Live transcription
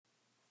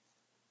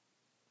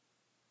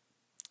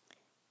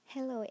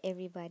Hello,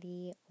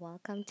 everybody.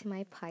 Welcome to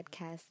my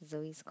podcast,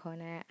 Zoe's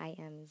Corner. I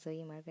am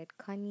Zoe Margaret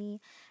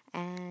Connie,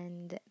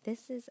 and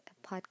this is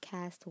a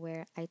podcast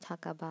where I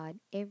talk about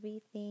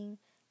everything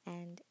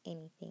and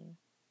anything.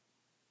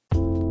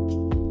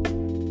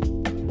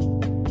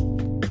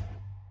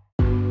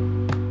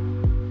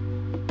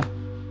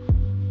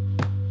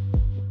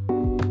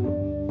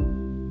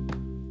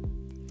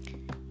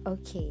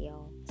 Okay,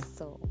 y'all.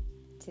 So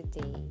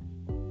today,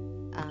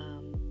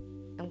 um,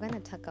 I'm gonna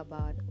talk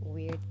about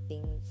weird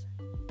things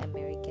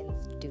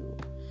Americans do.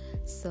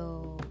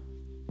 So,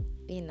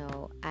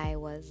 I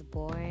was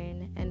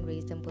born and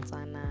raised in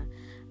Botswana.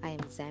 I am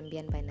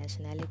Zambian by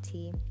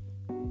nationality.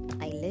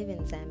 I live in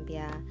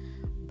Zambia,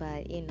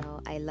 but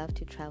I love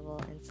to travel,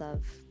 and so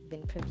I've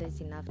been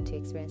privileged enough to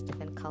experience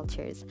different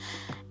cultures.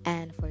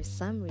 And for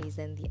some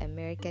reason, the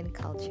American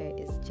culture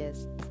is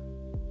just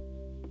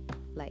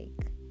like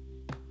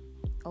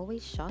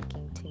always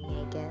shocking to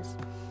me, I guess.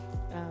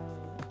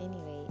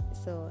 Anyway,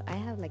 so I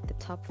have like the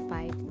top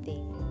 5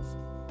 things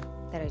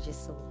that are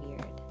just so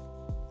weird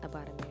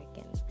about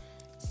Americans.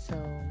 So,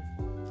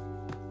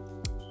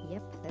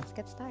 yep, let's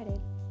get started.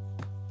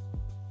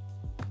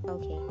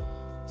 Okay,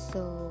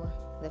 so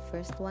the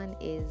first one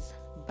is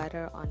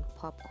butter on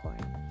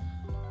popcorn.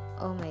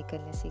 Oh my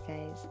goodness, you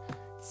guys.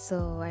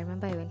 So I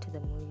remember I went to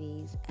the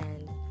movies,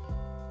 and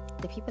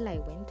the people I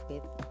went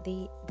with,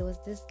 there was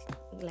this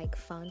like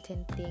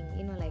fountain thing,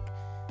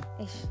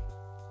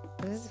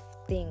 this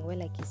thing where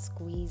like you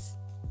squeeze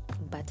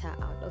butter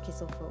out. Okay,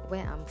 so for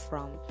where I'm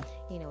from,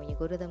 when you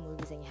go to the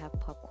movies and you have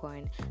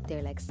popcorn,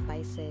 they're like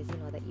spices,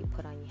 that you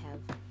put on. You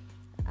have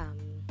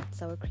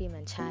sour cream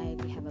and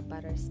chive, you have a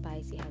butter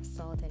spice, you have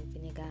salt and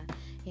vinegar,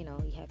 you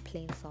have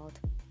plain salt.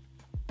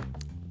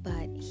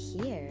 But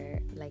here,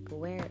 like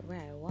where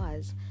I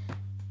was,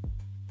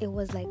 it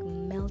was like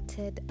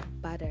melted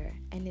butter,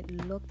 and it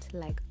looked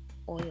like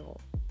oil.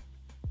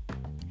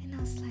 And I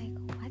was like,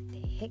 what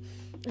the heck?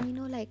 And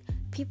like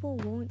people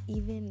won't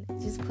even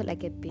just put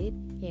like a bit,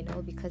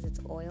 because it's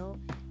oil.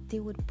 They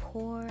would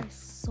pour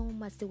so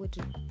much, they would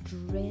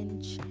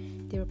drench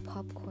their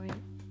popcorn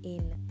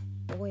in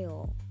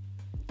oil.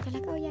 They're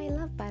like, oh yeah, I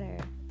love butter.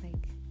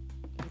 Like,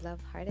 you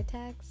love heart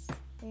attacks?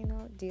 Do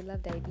you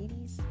love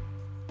diabetes?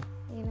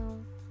 Do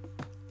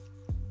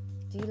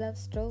you love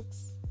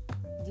strokes?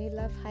 Do you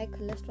love high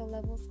cholesterol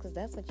levels? Because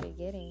that's what you're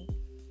getting.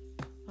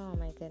 Oh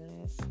my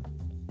goodness.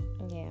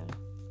 Yeah.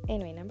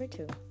 Anyway, number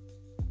 2.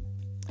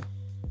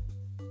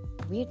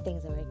 Weird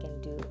things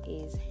Americans do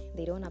is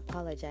they don't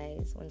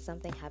apologize when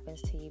something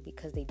happens to you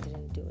because they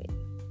didn't do it.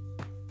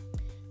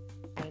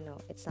 I know,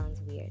 it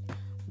sounds weird.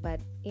 But,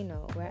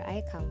 where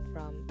I come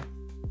from,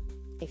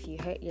 if you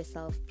hurt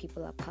yourself,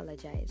 people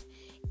apologize.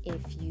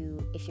 If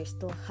you're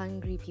still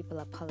hungry, people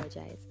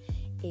apologize.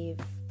 If,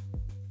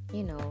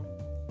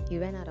 you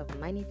ran out of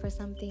money for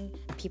something,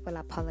 people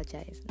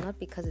apologize. Not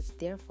because it's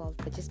their fault,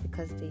 but just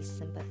because they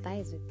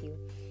sympathize with you.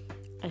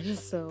 And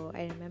so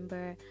I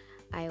remember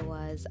I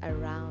was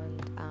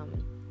around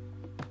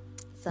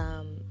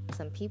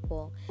some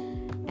people,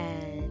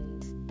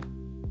 and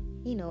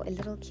a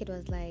little kid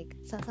was like,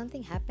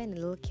 something happened, a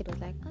little kid was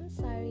like, I'm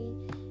sorry,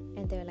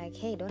 and they're like,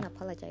 hey, don't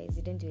apologize,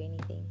 you didn't do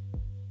anything.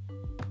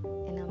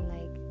 And I'm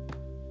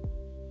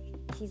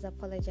like, he's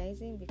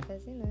apologizing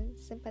because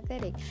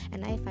sympathetic.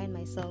 And I find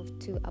myself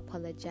too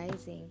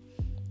apologizing,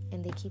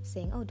 and they keep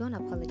saying, oh, don't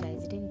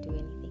apologize, you didn't do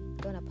anything,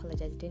 don't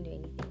apologize, you didn't do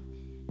anything.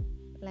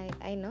 Like,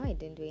 I know I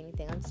didn't do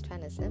anything, I'm just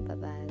trying to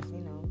sympathize,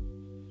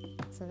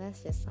 so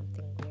that's just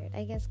something weird.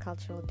 I guess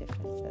cultural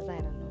differences, I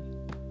don't know.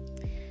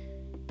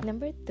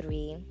 Number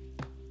 3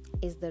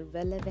 is the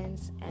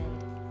relevance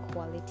and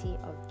quality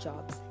of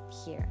jobs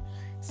here.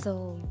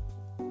 So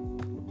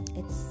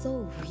it's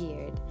so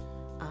weird.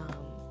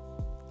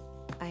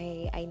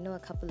 I know a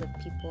couple of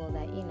people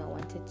that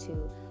wanted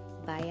to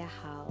buy a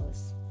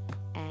house,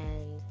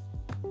 and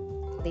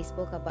they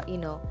spoke about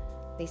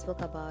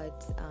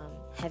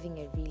having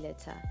a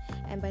realtor.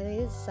 And by the way,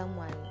 this is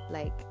someone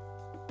like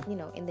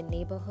in the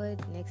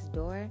neighborhood next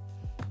door.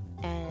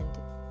 And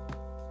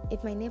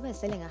if my neighbor is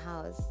selling a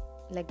house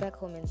like back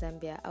home in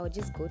Zambia, I would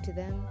just go to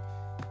them,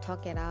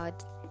 talk it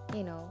out,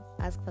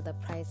 ask for the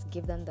price,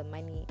 give them the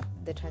money,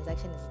 the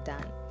transaction is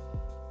done.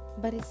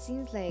 But it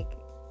seems like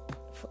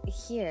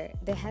here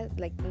there has,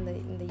 like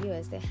in the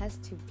US, there has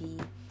to be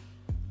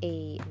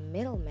a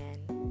middleman.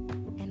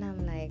 And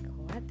I'm like,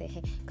 what the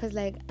heck? Because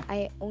like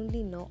I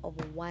only know of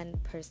one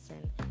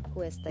person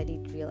who has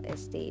studied real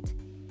estate,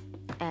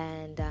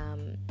 and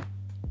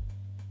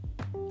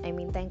I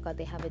mean, thank God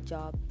they have a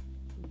job,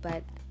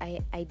 but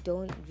I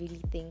don't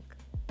really think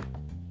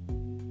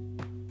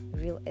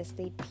real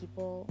estate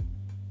people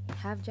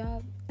have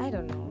jobs. I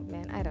don't know,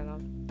 man. I don't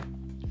know.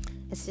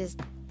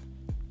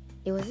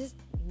 It was just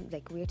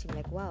like weird to me.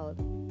 Like, wow,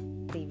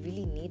 they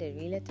really need a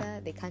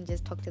realtor. They can't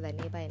just talk to their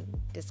neighbor and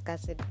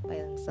discuss it by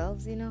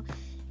themselves. It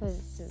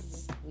was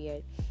just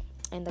weird.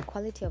 And the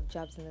quality of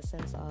jobs in the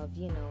sense of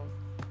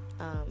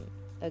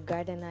a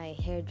gardener, a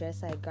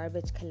hairdresser, a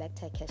garbage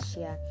collector, a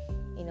cashier.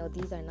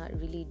 These are not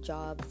really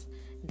jobs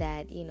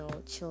that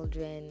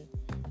children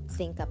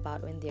think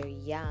about when they're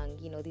young.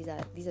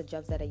 These are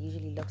jobs that are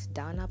usually looked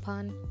down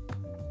upon.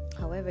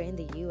 However, in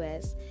the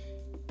US,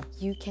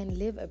 you can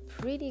live a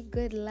pretty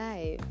good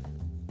life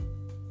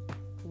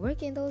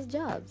working those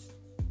jobs.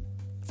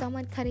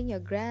 Someone cutting your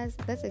grass,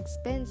 that's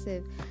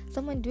expensive.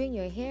 Someone doing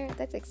your hair,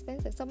 that's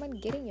expensive. Someone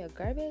getting your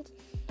garbage.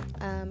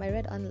 I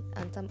read on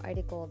some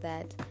article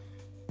that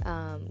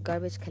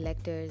garbage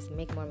collectors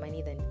make more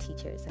money than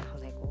teachers. And I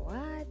was like,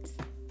 what?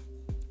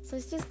 So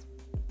it's just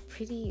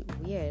pretty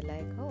weird.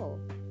 Like, oh,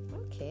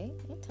 okay,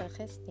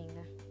 interesting.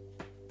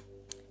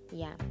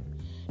 Yeah.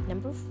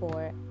 Number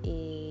 4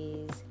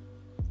 is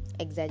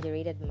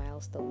exaggerated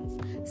milestones.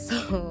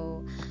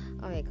 So,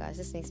 oh my gosh,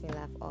 this makes me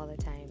laugh all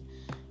the time.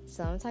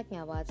 So I'm talking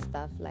about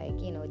stuff like,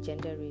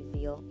 gender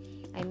reveal.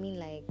 I mean,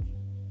 like,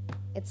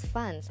 it's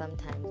fun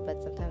sometimes,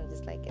 but sometimes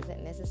it's like, is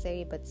it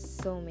necessary? But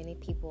so many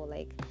people,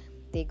 like,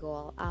 they go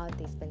all out,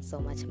 they spend so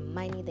much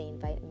money, they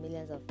invite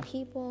millions of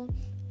people,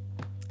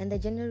 and the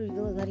gender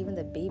reveal is not even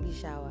the baby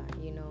shower,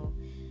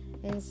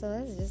 And so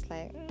it's just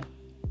like,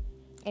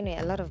 Anyway,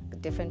 a lot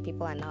of different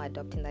people are now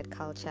adopting that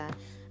culture.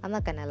 I'm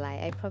not gonna lie,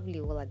 I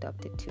probably will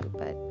adopt it too,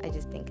 but I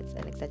just think it's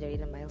an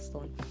exaggerated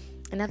milestone.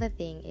 Another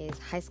thing is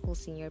high school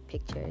senior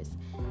pictures.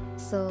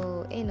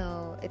 So,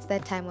 it's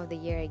that time of the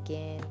year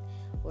again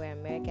where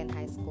American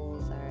high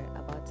schools are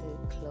about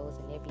to close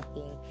and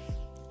everything.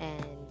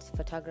 And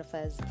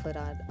photographers put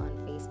out on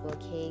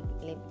Facebook, hey,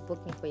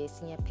 book me for your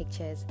senior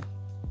pictures.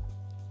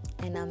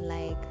 And I'm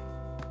like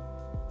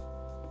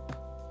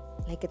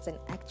it's an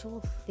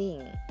actual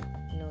thing.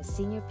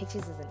 Senior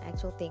pictures is an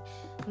actual thing.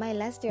 My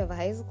last year of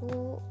high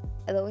school,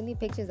 the only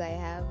pictures I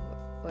have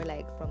were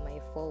like from my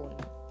phone,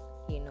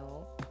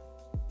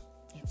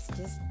 It's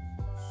just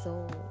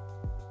so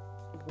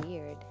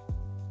weird.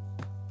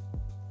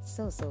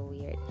 So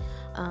weird.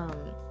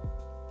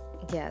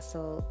 Yeah,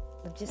 so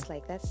I'm just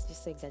like, that's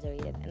just so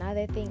exaggerated.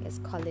 Another thing is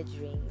college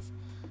rings.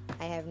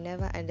 I have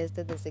never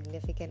understood the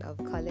significance of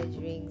college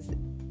rings.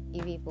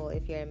 You people,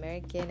 if you're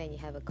American and you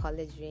have a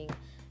college ring,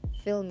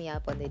 fill me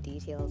up on the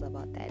details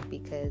about that,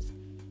 because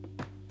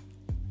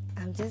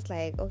I'm just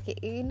like, okay,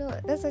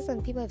 that's why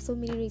some people have so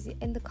many rings,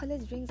 and the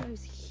college rings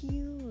are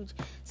huge.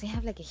 So you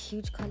have like a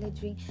huge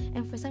college ring,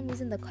 and for some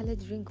reason the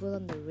college ring goes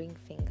on the ring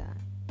finger.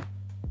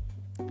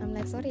 I'm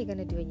like, so what are you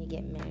gonna do when you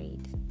get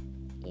married?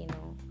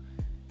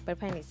 But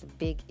apparently it's a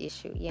big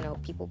issue.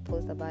 People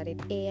post about it.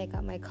 Hey, I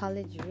got my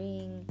college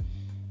ring,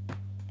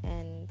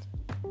 and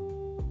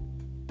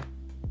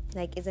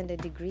like, isn't a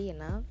degree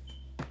enough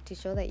to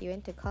show that you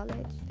went to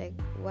college? Like,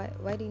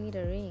 why do you need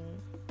a ring?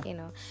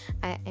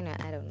 I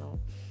don't know.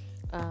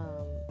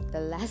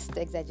 The last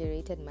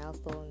exaggerated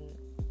milestone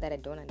that I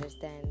don't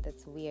understand,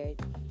 that's weird,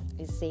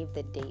 is save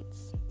the date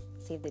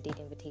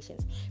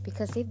invitations.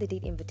 Because save the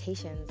date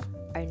invitations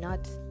are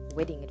not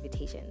wedding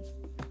invitations.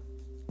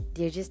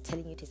 They're just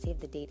telling you to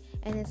save the date.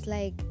 And it's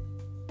like,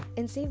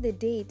 and save the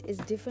date is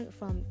different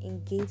from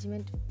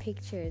engagement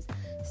pictures.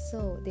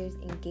 So there's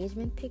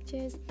engagement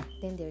pictures,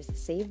 then there's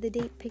save the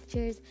date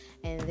pictures,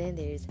 and then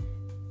there's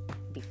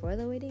before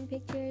the wedding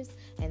pictures,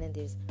 and then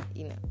there's,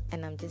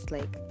 and I'm just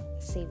like,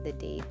 save the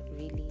date,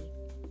 really?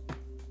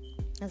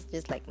 That's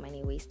just like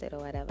money wasted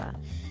or whatever.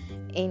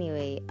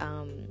 Anyway,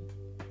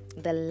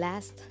 the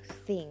last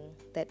thing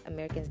that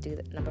Americans do,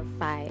 number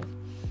 5,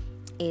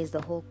 is the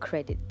whole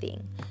credit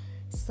thing.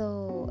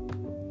 So,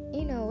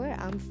 where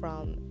I'm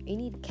from, you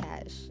need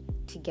cash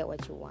to get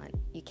what you want.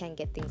 You can't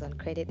get things on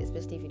credit,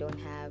 especially if you don't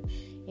have,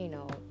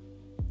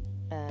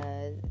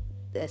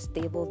 a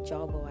stable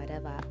job or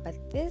whatever.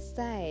 But this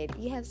side,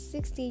 you have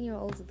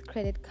 16-year-olds with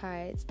credit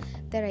cards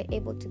that are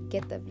able to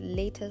get the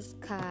latest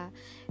car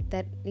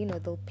that,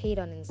 they'll pay it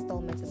on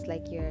installments. It's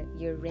like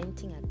you're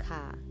renting a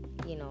car,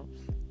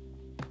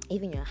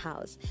 even your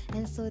house.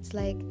 And so it's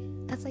like,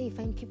 that's why you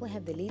find people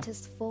have the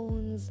latest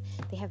phones,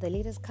 they have the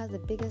latest cars, the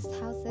biggest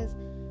houses,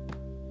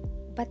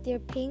 but they're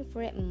paying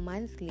for it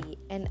monthly.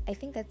 And I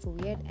think that's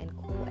weird and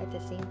cool at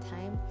the same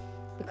time,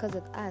 because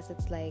with us,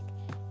 it's like,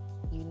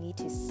 you need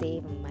to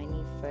save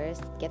money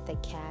first, get the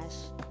cash,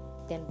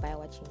 then buy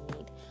what you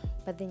need.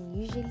 But then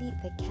usually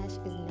the cash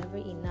is never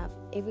enough.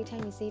 Every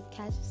time you save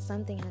cash,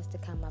 something has to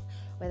come up,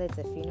 whether it's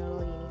a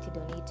funeral you need to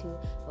donate to,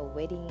 a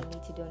wedding you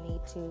need to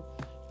donate to,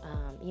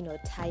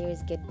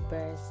 tires get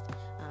burst,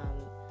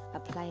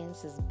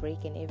 appliances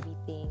break and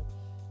everything,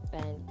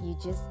 and you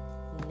just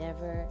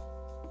never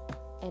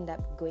end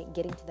up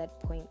getting to that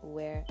point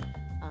where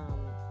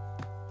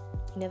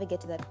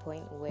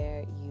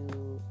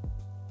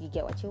you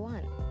get what you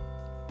want.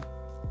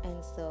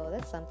 And so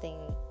that's something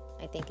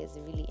I think is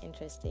really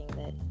interesting,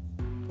 that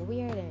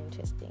weird and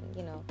interesting,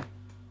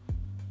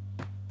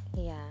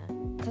 yeah,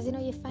 because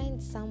you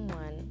find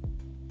someone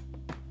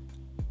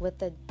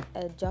with a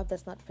job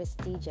that's not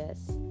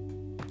prestigious,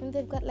 and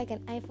they've got like an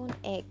iPhone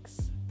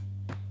X,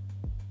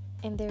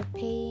 and they're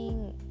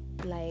paying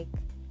like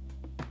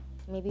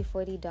maybe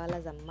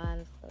 $40 a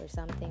month or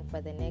something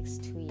for the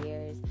next 2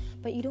 years,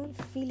 but you don't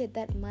feel it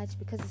that much,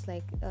 because it's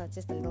like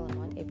just a little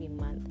amount every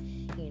month,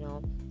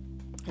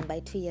 And by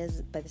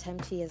the time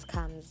 2 years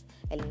comes,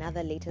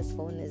 another latest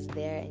phone is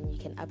there and you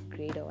can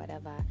upgrade or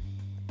whatever.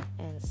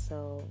 And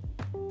so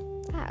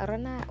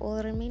Rona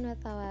will remain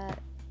with our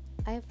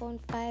iPhone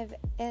 5s.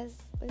 Is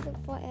it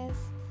 4S?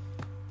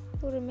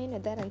 We'll remain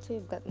with that until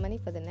we've got money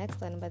for the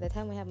next one. By the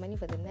time we have money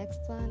for the next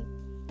one,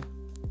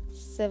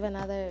 7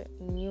 other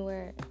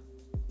newer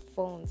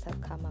phones have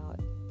come out,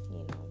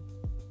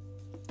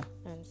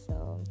 And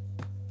so,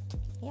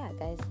 yeah,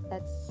 guys,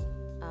 that's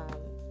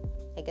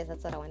I guess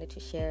that's what I wanted to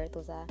share.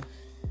 Those are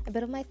a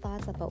bit of my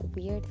thoughts about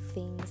weird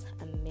things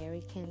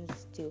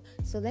Americans do.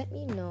 So let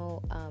me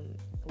know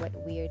what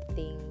weird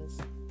things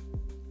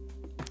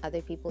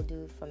other people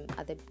do from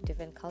other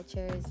different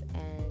cultures,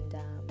 and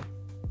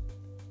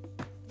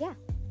yeah,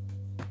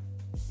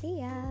 see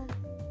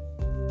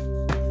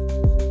ya.